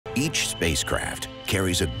Each spacecraft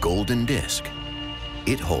carries a golden disc.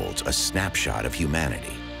 It holds a snapshot of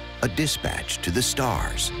humanity, a dispatch to the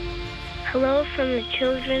stars. Hello from the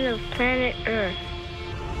children of planet Earth.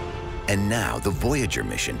 And now the Voyager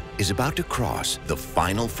mission is about to cross the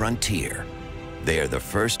final frontier. They are the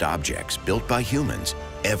first objects built by humans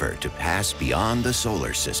ever to pass beyond the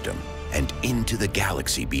solar system and into the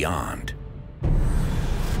galaxy beyond.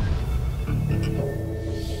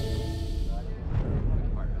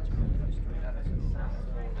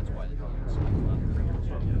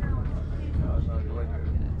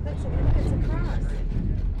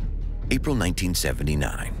 April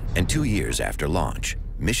 1979, and 2 years after launch,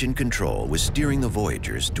 Mission Control was steering the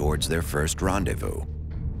Voyagers towards their first rendezvous.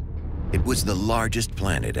 It was the largest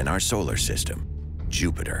planet in our solar system,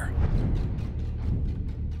 Jupiter.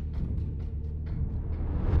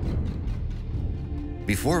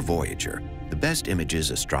 Before Voyager, the best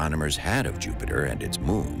images astronomers had of Jupiter and its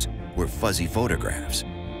moons were fuzzy photographs.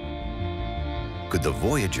 Could the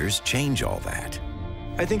Voyagers change all that?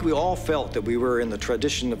 I think we all felt that we were in the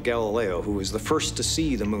tradition of Galileo, who was the first to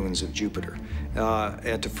see the moons of Jupiter,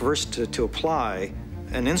 and to apply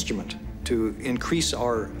an instrument to increase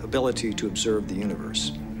our ability to observe the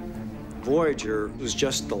universe. Voyager was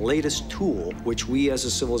just the latest tool which we as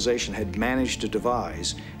a civilization had managed to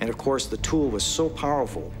devise, and of course the tool was so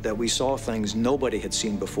powerful that we saw things nobody had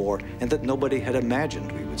seen before and that nobody had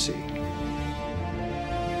imagined we would see.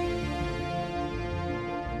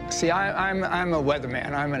 See, I'm a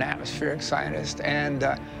weatherman. I'm an atmospheric scientist, and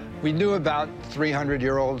we knew about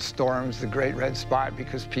 300-year-old storms, the Great Red Spot,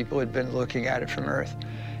 because people had been looking at it from Earth.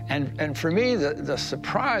 And for me, the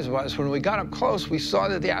surprise was when we got up close, we saw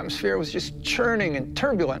that the atmosphere was just churning and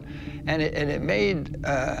turbulent, and it made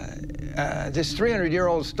this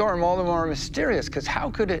 300-year-old storm all the more mysterious, because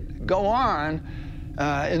how could it go on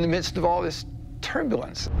in the midst of all this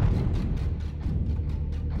turbulence?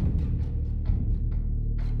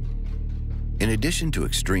 In addition to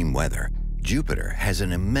extreme weather, Jupiter has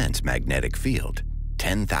an immense magnetic field,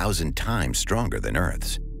 10,000 times stronger than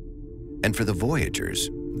Earth's. And for the Voyagers,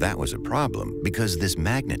 that was a problem because this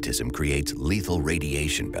magnetism creates lethal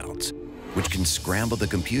radiation belts, which can scramble the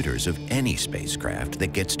computers of any spacecraft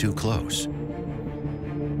that gets too close.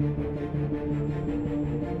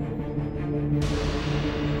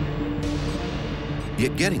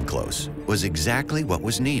 Yet getting close was exactly what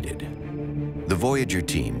was needed. The Voyager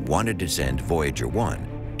team wanted to send Voyager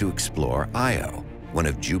 1 to explore Io, one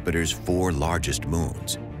of Jupiter's 4 largest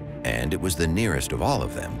moons, and it was the nearest of all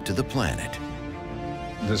of them to the planet.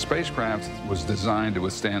 The spacecraft was designed to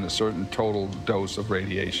withstand a certain total dose of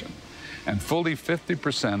radiation, and fully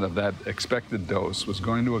 50% of that expected dose was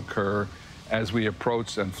going to occur as we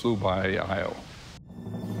approached and flew by Io.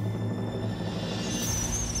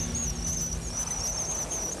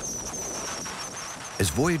 As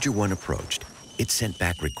Voyager 1 approached, it sent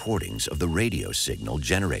back recordings of the radio signal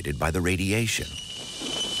generated by the radiation.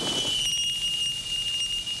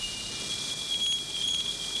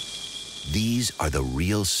 These are the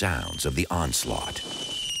real sounds of the onslaught.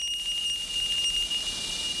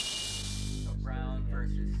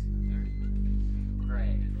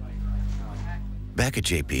 Back at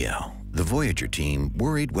JPL, the Voyager team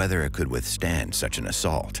worried whether it could withstand such an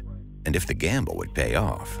assault, and if the gamble would pay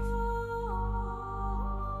off.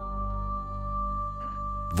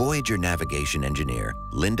 Voyager navigation engineer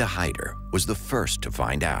Linda Hyder was the first to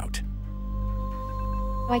find out.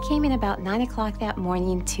 I came in about 9 o'clock that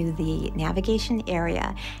morning to the navigation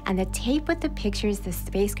area, and the tape with the pictures the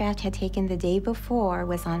spacecraft had taken the day before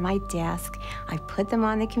was on my desk. I put them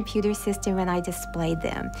on the computer system and I displayed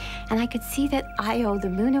them. And I could see that Io, the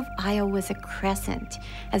moon of Io, was a crescent,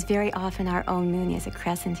 as very often our own moon is a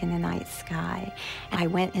crescent in the night sky. I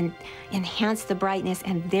went and enhanced the brightness,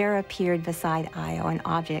 and there appeared beside Io an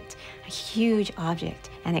object, a huge object,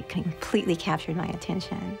 and it completely captured my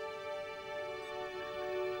attention.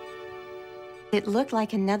 It looked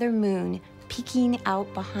like another moon peeking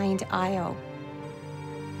out behind Io.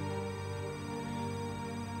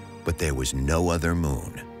 But there was no other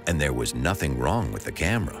moon, and there was nothing wrong with the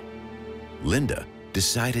camera. Linda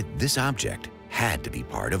decided this object had to be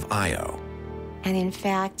part of Io. And in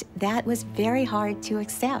fact, that was very hard to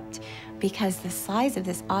accept because the size of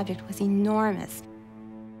this object was enormous.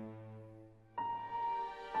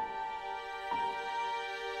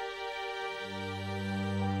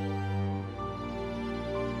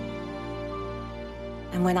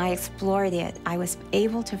 And when I explored it, I was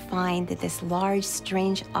able to find that this large,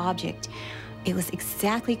 strange object It was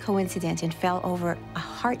exactly coincident and fell over a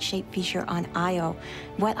heart-shaped feature on Io.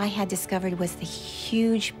 What I had discovered was the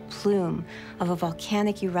huge plume of a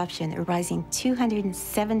volcanic eruption rising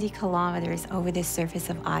 270 kilometers over the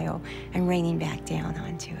surface of Io and raining back down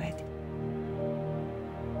onto it.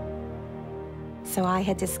 So I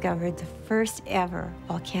had discovered the first ever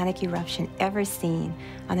volcanic eruption ever seen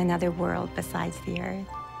on another world besides the Earth.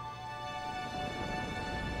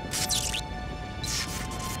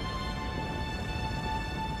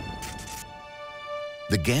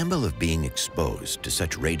 The gamble of being exposed to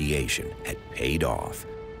such radiation had paid off.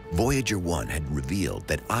 Voyager 1 had revealed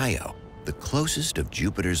that Io, the closest of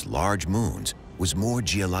Jupiter's large moons, was more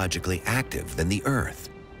geologically active than the Earth.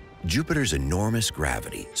 Jupiter's enormous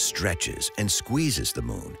gravity stretches and squeezes the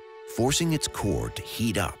moon, forcing its core to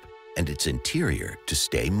heat up and its interior to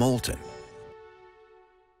stay molten.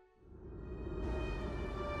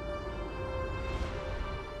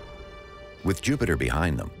 With Jupiter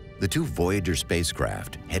behind them, the two Voyager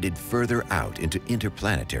spacecraft headed further out into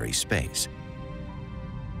interplanetary space.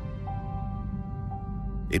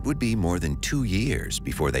 It would be more than 2 years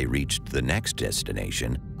before they reached the next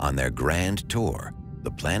destination on their grand tour,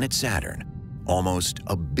 the planet Saturn, almost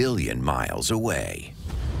 1 billion miles away.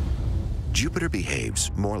 Jupiter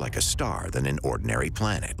behaves more like a star than an ordinary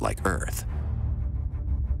planet like Earth.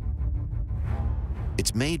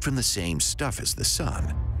 It's made from the same stuff as the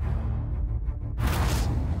Sun,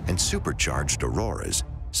 and supercharged auroras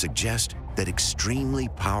suggest that extremely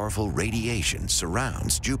powerful radiation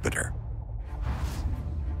surrounds Jupiter.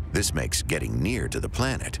 This makes getting near to the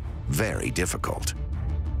planet very difficult.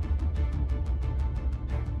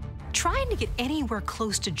 Trying to get anywhere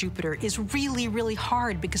close to Jupiter is really, really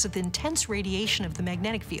hard because of the intense radiation of the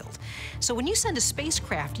magnetic field. So when you send a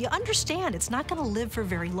spacecraft, you understand it's not going to live for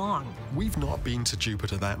very long. We've not been to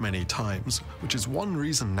Jupiter that many times, which is one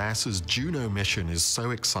reason NASA's Juno mission is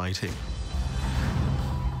so exciting.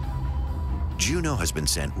 Juno has been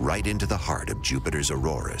sent right into the heart of Jupiter's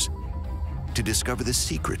auroras to discover the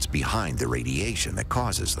secrets behind the radiation that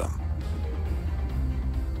causes them.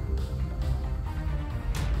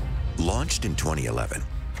 Launched in 2011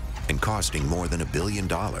 and costing more than $1 billion,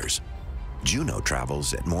 Juno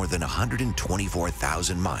travels at more than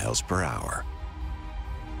 124,000 miles per hour,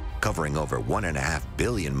 covering over 1.5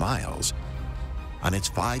 billion miles on its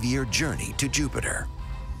 5-year journey to Jupiter.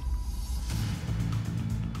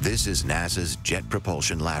 This is NASA's Jet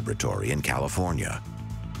Propulsion Laboratory in California.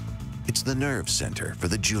 It's the nerve center for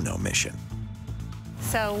the Juno mission.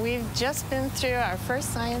 So we've just been through our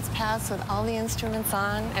first science pass with all the instruments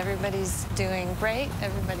on. Everybody's doing great,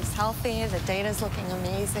 everybody's healthy, the data's looking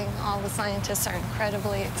amazing. All the scientists are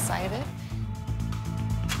incredibly excited.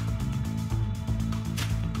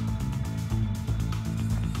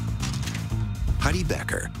 Heidi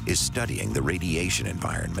Becker is studying the radiation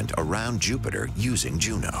environment around Jupiter using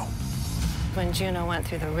Juno. When Juno went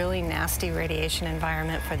through the really nasty radiation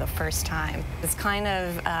environment for the first time, it's kind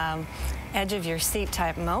of edge of your seat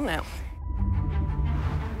type moment.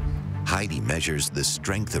 Heidi measures the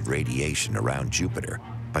strength of radiation around Jupiter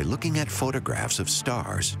by looking at photographs of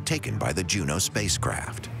stars taken by the Juno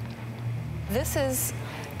spacecraft. This is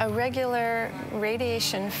a regular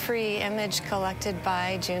radiation-free image collected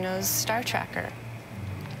by Juno's star tracker.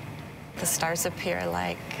 The stars appear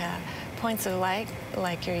like points of light,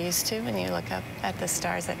 like you're used to when you look up at the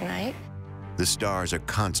stars at night. The stars are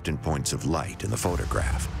constant points of light in the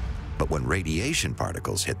photograph, but when radiation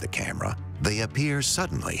particles hit the camera, they appear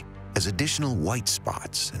suddenly as additional white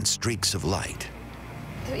spots and streaks of light.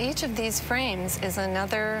 So each of these frames is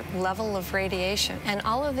another level of radiation, and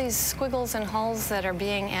all of these squiggles and holes that are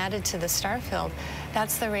being added to the star field,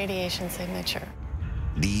 that's the radiation signature.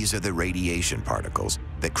 These are the radiation particles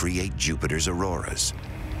that create Jupiter's auroras.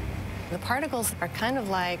 The particles are kind of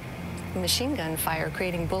like machine gun fire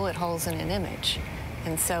creating bullet holes in an image.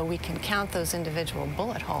 And so we can count those individual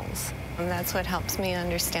bullet holes. And that's what helps me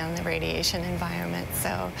understand the radiation environment.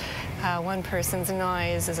 So one person's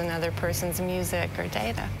noise is another person's music or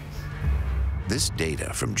data. This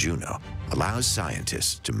data from Juno allows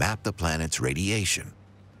scientists to map the planet's radiation.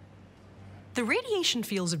 The radiation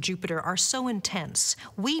fields of Jupiter are so intense,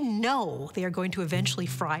 we know they are going to eventually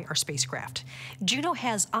fry our spacecraft. Juno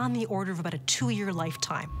has on the order of about a 2-year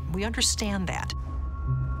lifetime. We understand that.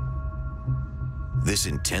 This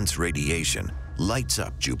intense radiation lights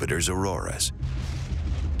up Jupiter's auroras.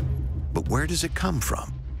 But where does it come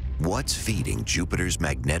from? What's feeding Jupiter's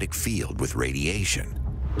magnetic field with radiation?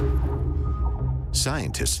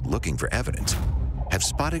 Scientists looking for evidence have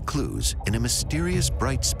spotted clues in a mysterious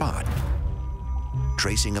bright spot,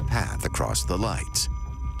 tracing a path across the lights.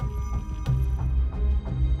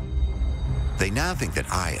 They now think that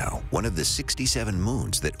Io, one of the 67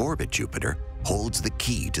 moons that orbit Jupiter, holds the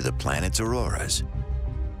key to the planet's auroras.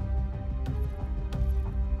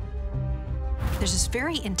 There's this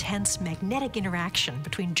very intense magnetic interaction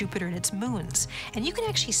between Jupiter and its moons. And you can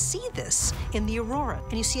actually see this in the aurora.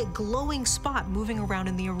 And you see a glowing spot moving around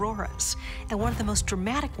in the auroras. And one of the most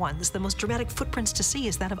dramatic ones, the most dramatic footprints to see,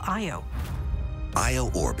 is that of Io.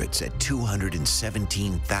 Io orbits at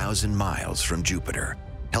 217,000 miles from Jupiter,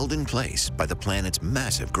 held in place by the planet's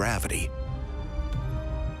massive gravity.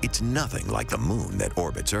 It's nothing like the moon that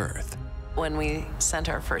orbits Earth. When we sent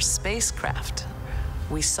our first spacecraft,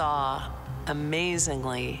 we saw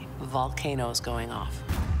amazingly volcanoes going off.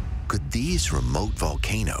 Could these remote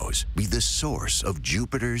volcanoes be the source of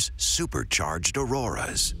Jupiter's supercharged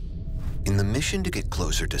auroras? In the mission to get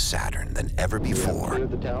closer to Saturn than ever before,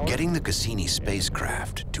 getting the Cassini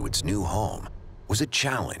spacecraft to its new home was a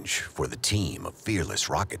challenge for the team of fearless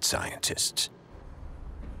rocket scientists.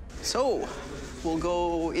 So, we'll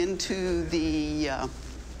go into the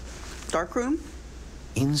dark room.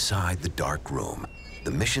 Inside the dark room,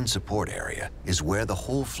 the mission support area is where the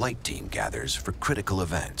whole flight team gathers for critical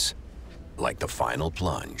events, like the final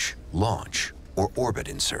plunge, launch, or orbit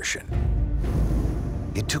insertion.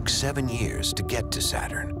 It took 7 years to get to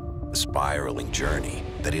Saturn, a spiraling journey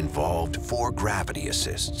that involved 4 gravity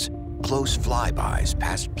assists, close flybys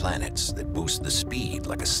past planets that boost the speed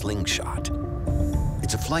like a slingshot.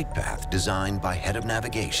 It's a flight path designed by head of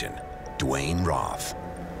navigation, Dwayne Roth.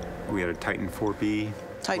 We had a Titan 4B.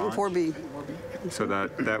 Titan 4B. So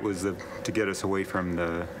that was to get us away from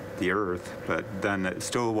the Earth, but then it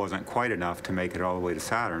still wasn't quite enough to make it all the way to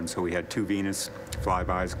Saturn. So we had 2 Venus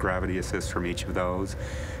flybys, gravity assist from each of those,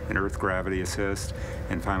 an Earth gravity assist,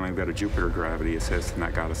 and finally we got a Jupiter gravity assist, and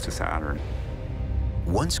that got us to Saturn.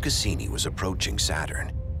 Once Cassini was approaching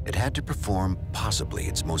Saturn, it had to perform possibly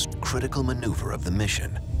its most critical maneuver of the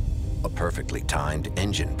mission, a perfectly timed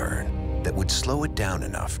engine burn that would slow it down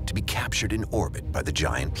enough to be captured in orbit by the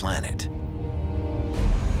giant planet.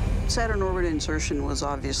 Saturn orbit insertion was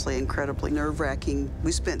obviously incredibly nerve-wracking.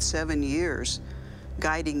 We spent 7 years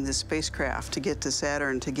guiding the spacecraft to get to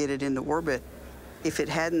Saturn, to get it into orbit. If it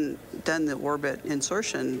hadn't done the orbit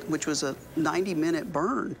insertion, which was a 90-minute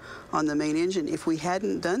burn on the main engine, if we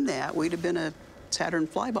hadn't done that, we'd have been a Saturn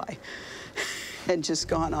flyby and just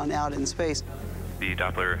gone on out in space. The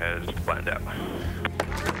Doppler has flattened out.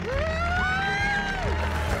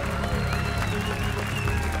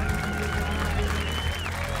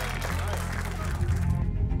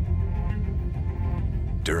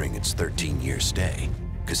 During its 13-year stay,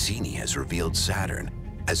 Cassini has revealed Saturn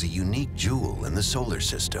as a unique jewel in the solar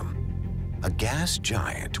system, a gas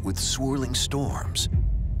giant with swirling storms,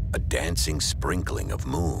 a dancing sprinkling of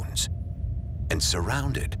moons, and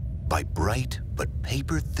surrounded by bright but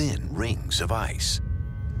paper-thin rings of ice.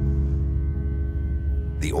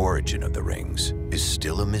 The origin of the rings is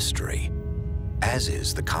still a mystery, as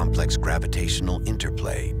is the complex gravitational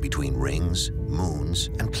interplay between rings,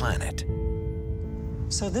 moons, and planet.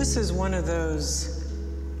 So this is one of those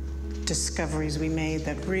discoveries we made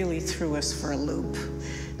that really threw us for a loop.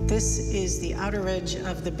 This is the outer edge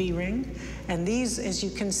of the B ring, and these, as you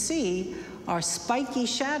can see, are spiky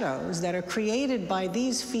shadows that are created by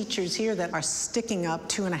these features here that are sticking up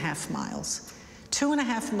 2.5 miles.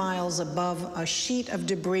 2.5 miles above a sheet of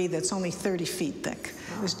debris that's only 30 feet thick.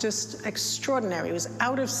 It was just extraordinary. It was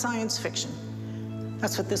out of science fiction.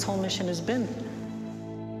 That's what this whole mission has been.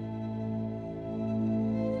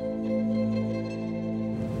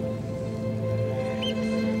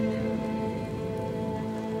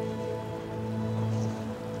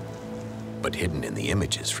 But hidden in the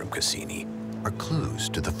images from Cassini are clues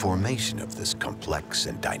to the formation of this complex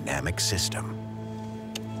and dynamic system.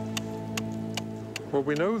 Well,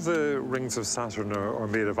 we know the rings of Saturn are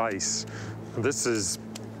made of ice. And this is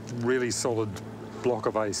really solid block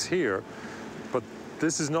of ice here, but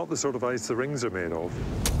this is not the sort of ice the rings are made of.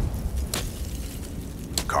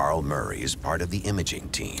 Carl Murray is part of the imaging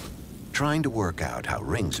team, trying to work out how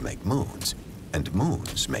rings make moons and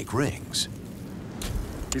moons make rings.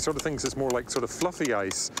 He sort of thinks it's more like sort of fluffy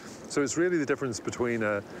ice. So it's really the difference between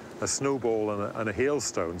a snowball and a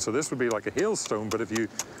hailstone. So this would be like a hailstone, but if you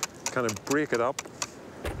kind of break it up,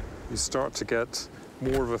 you start to get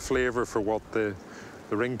more of a flavor for what the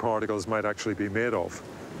ring particles might actually be made of.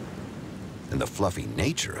 And the fluffy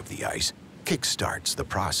nature of the ice kickstarts the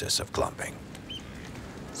process of clumping.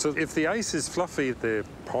 So if the ice is fluffy, the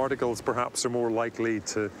particles perhaps are more likely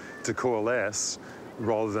to coalesce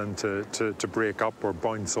rather than to break up or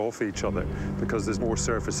bounce off each other, because there's more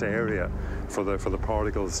surface area for the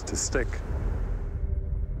particles to stick.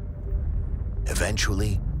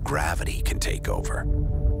 Eventually, gravity can take over,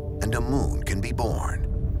 and a moon can be born.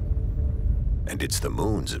 And it's the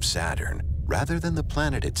moons of Saturn, rather than the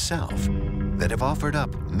planet itself, that have offered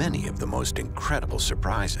up many of the most incredible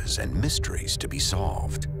surprises and mysteries to be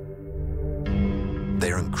solved.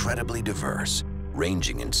 They're incredibly diverse,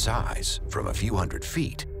 ranging in size from a few hundred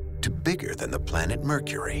feet to bigger than the planet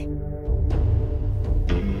Mercury.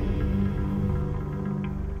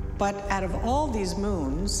 But out of all these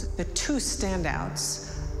moons, the two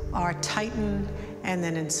standouts are Titan and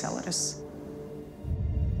then Enceladus.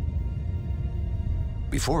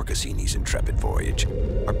 Before Cassini's intrepid voyage,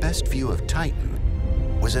 our best view of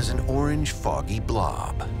Titan was as an orange, foggy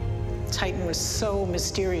blob. Titan was so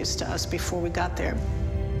mysterious to us before we got there.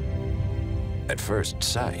 At first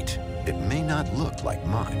sight, it may not look like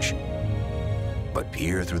much, but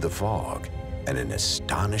peer through the fog, and an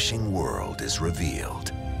astonishing world is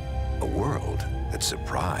revealed. A world that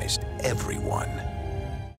surprised everyone.